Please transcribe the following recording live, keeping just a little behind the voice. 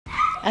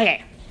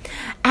Okay.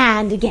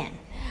 And again,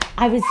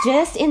 I was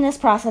just in this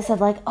process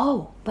of like,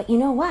 oh, but you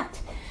know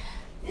what?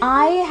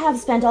 I have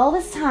spent all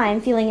this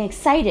time feeling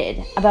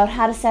excited about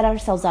how to set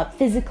ourselves up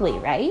physically,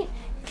 right?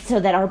 So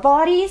that our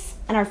bodies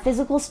and our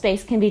physical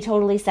space can be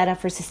totally set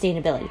up for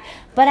sustainability.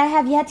 But I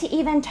have yet to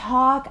even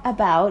talk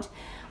about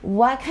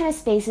what kind of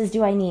spaces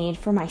do I need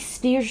for my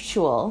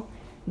spiritual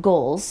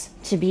goals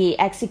to be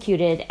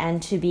executed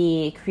and to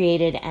be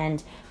created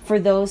and for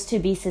those to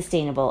be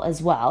sustainable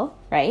as well,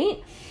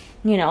 right?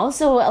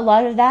 So a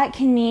lot of that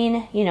can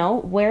mean,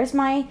 where's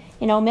my,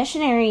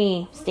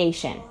 missionary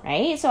station,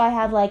 right? So I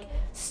have like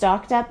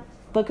stocked up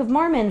Book of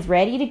Mormons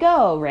ready to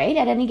go, right?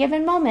 At any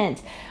given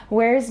moment.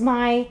 Where's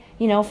my,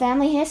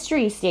 family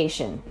history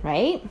station,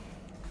 right?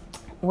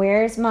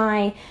 Where's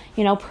my,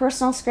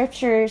 personal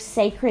scriptures,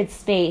 sacred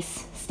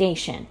space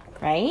station,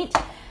 right?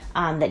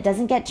 That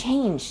doesn't get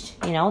changed,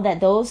 that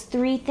those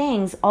three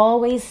things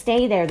always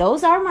stay there.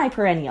 Those are my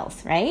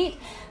perennials, right?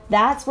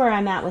 That's where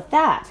I'm at with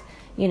that,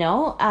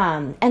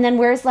 and then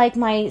where's like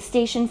my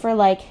station for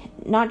like,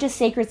 not just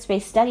sacred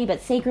space study,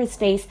 but sacred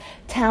space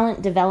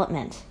talent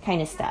development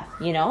kind of stuff,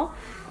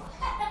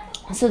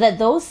 so that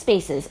those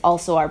spaces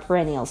also are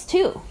perennials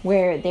too,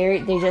 where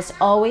they just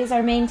always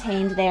are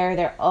maintained there.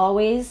 They're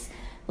always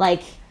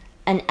like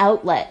an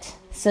outlet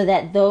so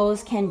that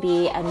those can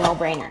be a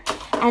no-brainer.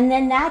 And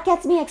then that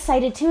gets me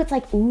excited too. It's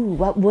like, ooh,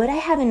 what would I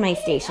have in my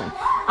station?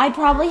 I'd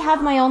probably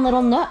have my own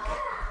little nook.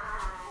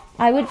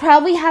 I would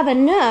probably have a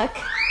nook.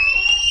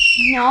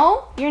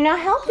 No, you're not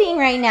helping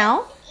right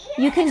now.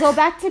 You can go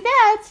back to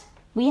bed.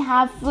 We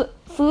have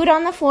food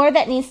on the floor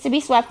that needs to be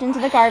swept into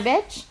the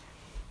garbage.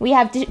 We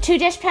have 2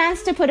 dish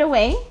pans to put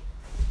away.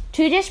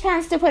 2 dish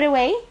pans to put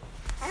away.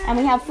 And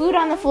we have food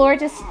on the floor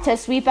to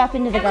sweep up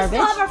into the garbage.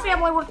 We still have our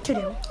family work to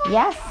do.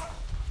 Yes.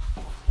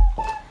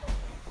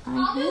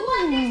 I'll do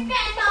one dish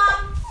pan,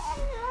 Mom.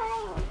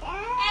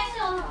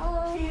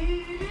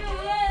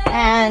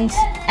 And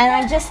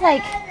I'm just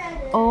like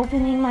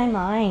opening my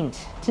mind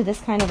to this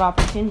kind of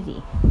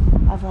opportunity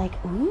of like,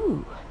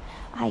 ooh,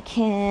 I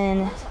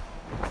can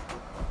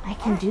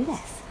do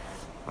this.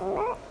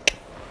 Yeah,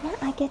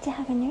 I get to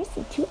have a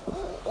nursery too,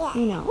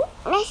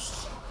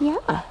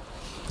 Yeah.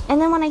 And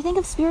then when I think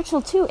of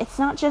spiritual too, it's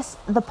not just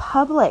the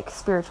public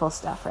spiritual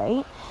stuff,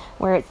 right?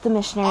 Where it's the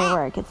missionary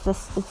work, it's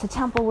the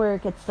temple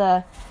work, it's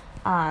the,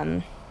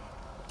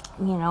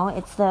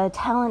 it's the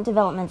talent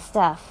development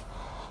stuff.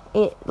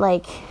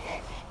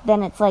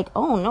 Then it's like,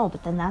 oh no,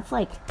 but then that's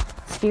like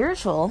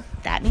spiritual.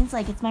 That means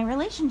like it's my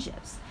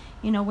relationships.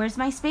 Where's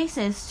my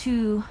spaces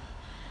to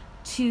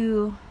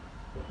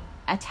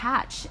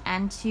attach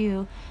and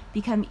to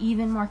become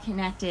even more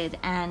connected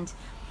and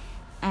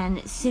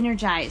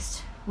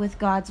synergized with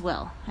God's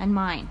will and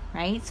mine,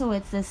 right? So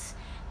it's this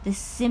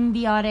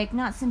symbiotic,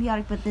 not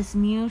symbiotic, but this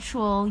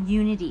mutual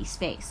unity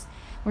space.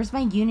 Where's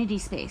my unity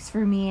space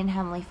for me and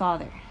Heavenly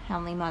Father,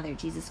 Heavenly Mother,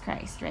 Jesus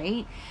Christ,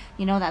 right?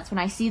 That's when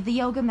I see the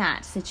yoga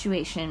mat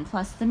situation,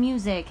 plus the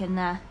music and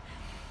the,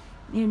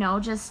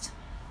 just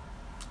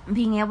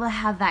being able to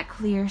have that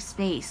clear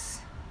space.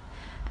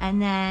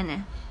 And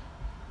then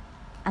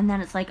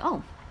it's like,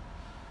 oh,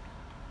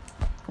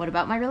 what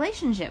about my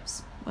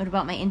relationships? What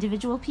about my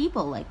individual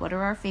people? Like, what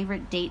are our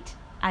favorite date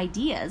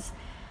ideas?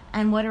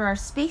 And what are our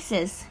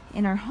spaces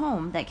in our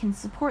home that can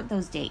support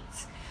those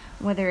dates?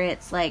 Whether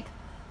it's like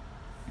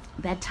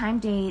bedtime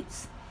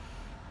dates,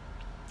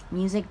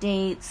 music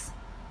dates,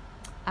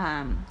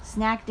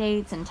 snack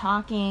dates and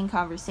talking,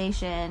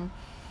 conversation,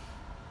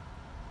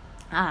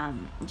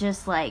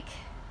 just like,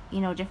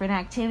 different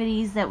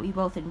activities that we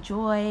both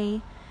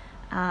enjoy,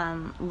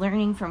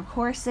 learning from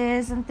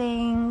courses and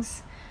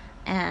things,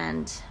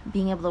 and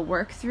being able to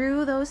work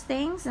through those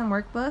things and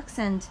workbooks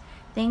and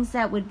things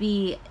that would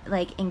be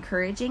like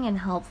encouraging and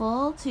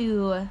helpful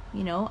to,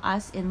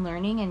 us in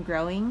learning and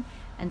growing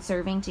and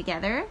serving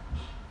together.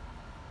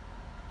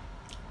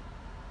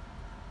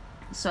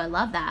 So I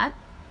love that.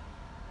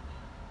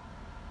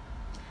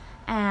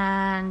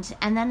 And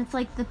then it's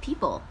like the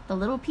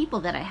little people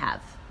that I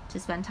have to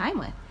spend time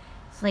with.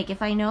 It's like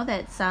if I know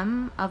that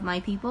some of my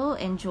people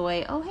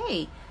enjoy, oh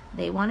hey,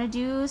 they want to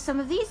do some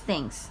of these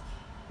things.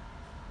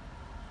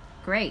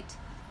 Great.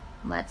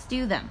 Let's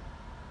do them.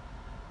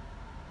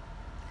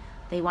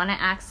 They want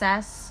to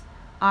access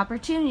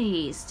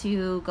opportunities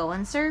to go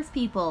and serve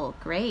people.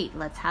 Great.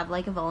 Let's have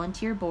like a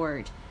volunteer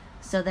board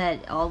so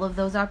that all of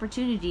those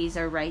opportunities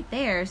are right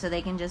there so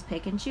they can just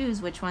pick and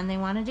choose which one they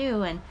want to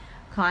do and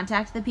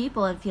contact the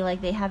people and feel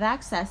like they have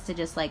access to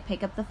just like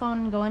pick up the phone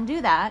and go and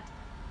do that.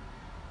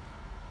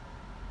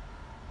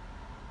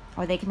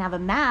 Or they can have a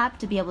map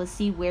to be able to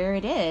see where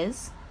it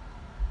is.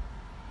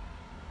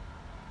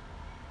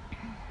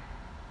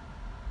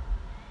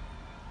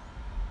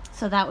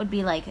 So that would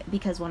be like,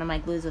 because one of my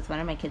glues with one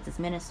of my kids is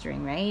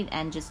ministering, right?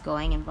 And just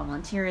going and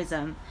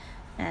volunteerism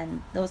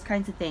and those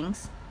kinds of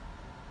things.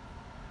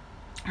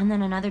 And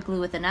then another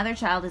glue with another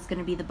child is going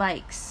to be the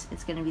bikes.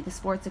 It's going to be the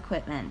sports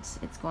equipment.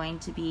 It's going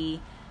to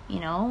be,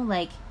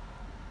 like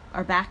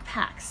our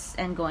backpacks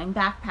and going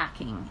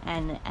backpacking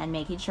and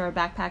making sure our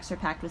backpacks are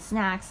packed with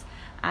snacks,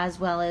 as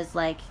well as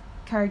like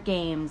card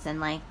games and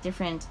like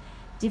different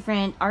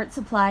art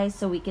supplies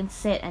so we can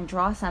sit and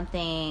draw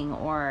something,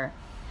 or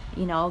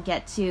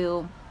get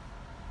to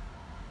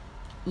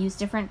use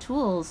different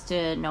tools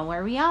to know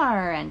where we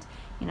are, and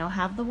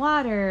have the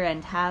water,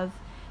 and have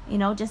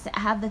just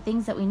have the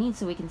things that we need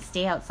so we can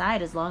stay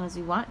outside as long as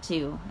we want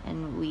to,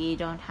 and we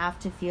don't have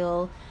to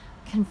feel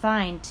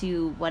confined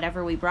to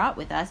whatever we brought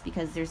with us,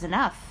 because there's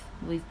enough.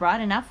 We've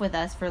brought enough with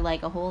us for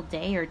like a whole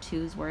day or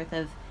two's worth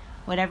of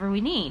whatever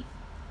we need.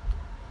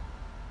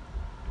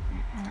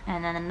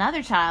 And then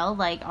another child,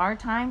 like our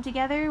time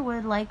together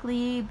would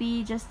likely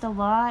be just a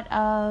lot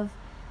of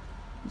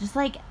just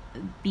like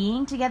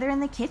being together in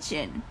the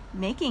kitchen,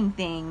 making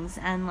things,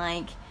 and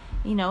like,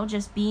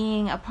 just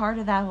being a part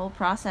of that whole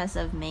process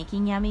of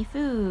making yummy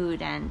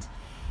food, and,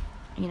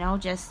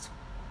 just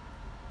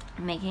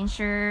making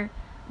sure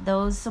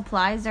those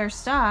supplies are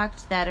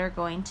stocked that are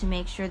going to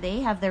make sure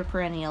they have their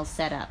perennials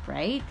set up,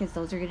 right? Because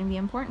those are going to be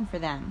important for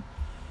them.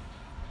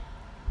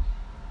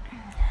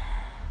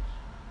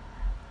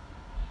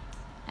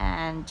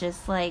 And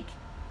just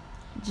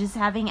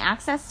having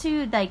access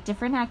to like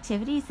different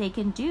activities they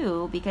can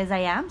do, because I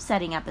am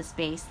setting up a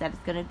space that's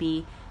going to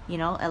be,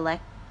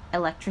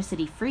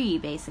 electricity free,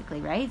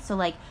 basically, right? So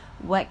like,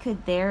 what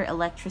could their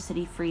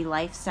electricity free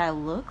lifestyle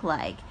look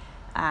like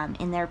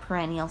in their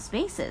perennial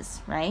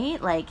spaces, right?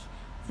 Like,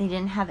 if they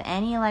didn't have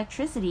any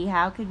electricity,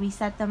 how could we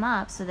set them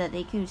up so that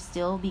they could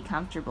still be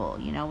comfortable?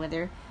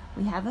 Whether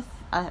we have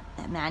a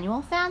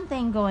manual fan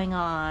thing going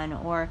on,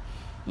 or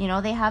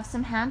they have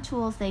some hand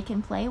tools they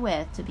can play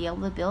with to be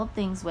able to build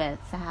things with,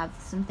 to have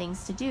some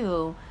things to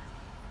do,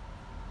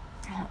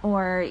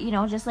 or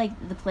just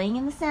like the playing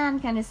in the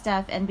sand kind of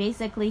stuff, and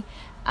basically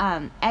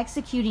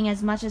executing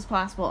as much as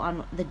possible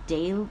on the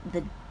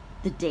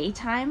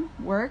daytime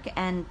work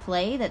and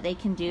play that they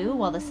can do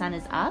while the sun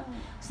is up,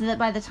 so that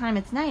by the time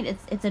it's night,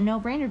 it's a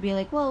no-brainer to be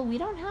like, well, we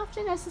don't have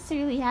to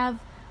necessarily have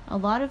a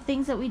lot of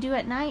things that we do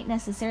at night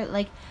necessarily,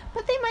 like,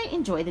 but they might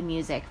enjoy the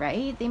music,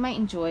 right? They might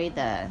enjoy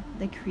the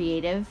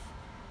creative,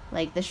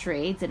 like the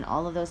charades and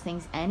all of those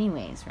things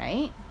anyways,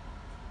 right?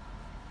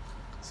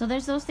 So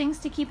there's those things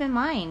to keep in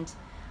mind.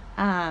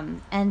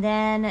 And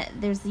then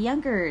there's the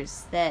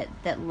youngers that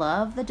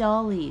love the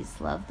dollies,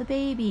 love the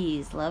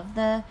babies, love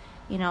the,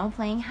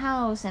 playing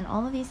house and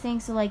all of these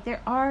things. So like,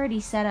 they're already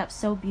set up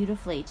so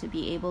beautifully to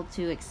be able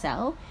to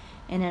excel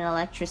in an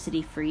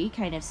electricity free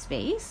kind of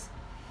space.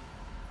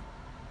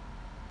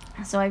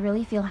 So I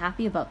really feel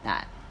happy about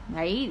that,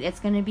 right? It's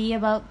going to be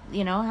about,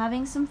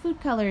 having some food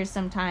colors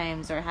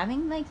sometimes, or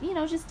having like,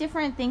 just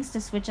different things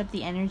to switch up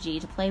the energy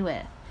to play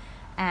with,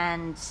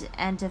 and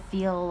to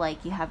feel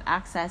like you have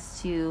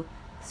access to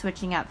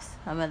switching up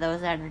some of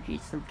those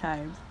energies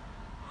sometimes.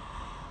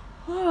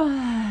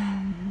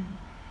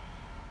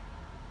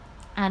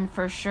 And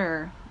for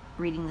sure,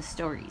 reading the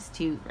stories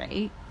too,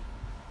 right?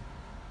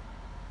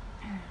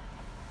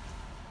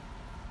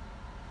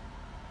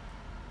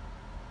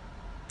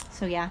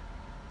 So yeah,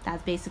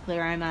 that's basically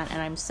where I'm at,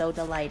 and I'm so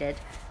delighted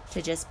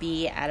to just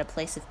be at a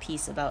place of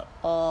peace about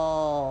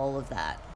all of that.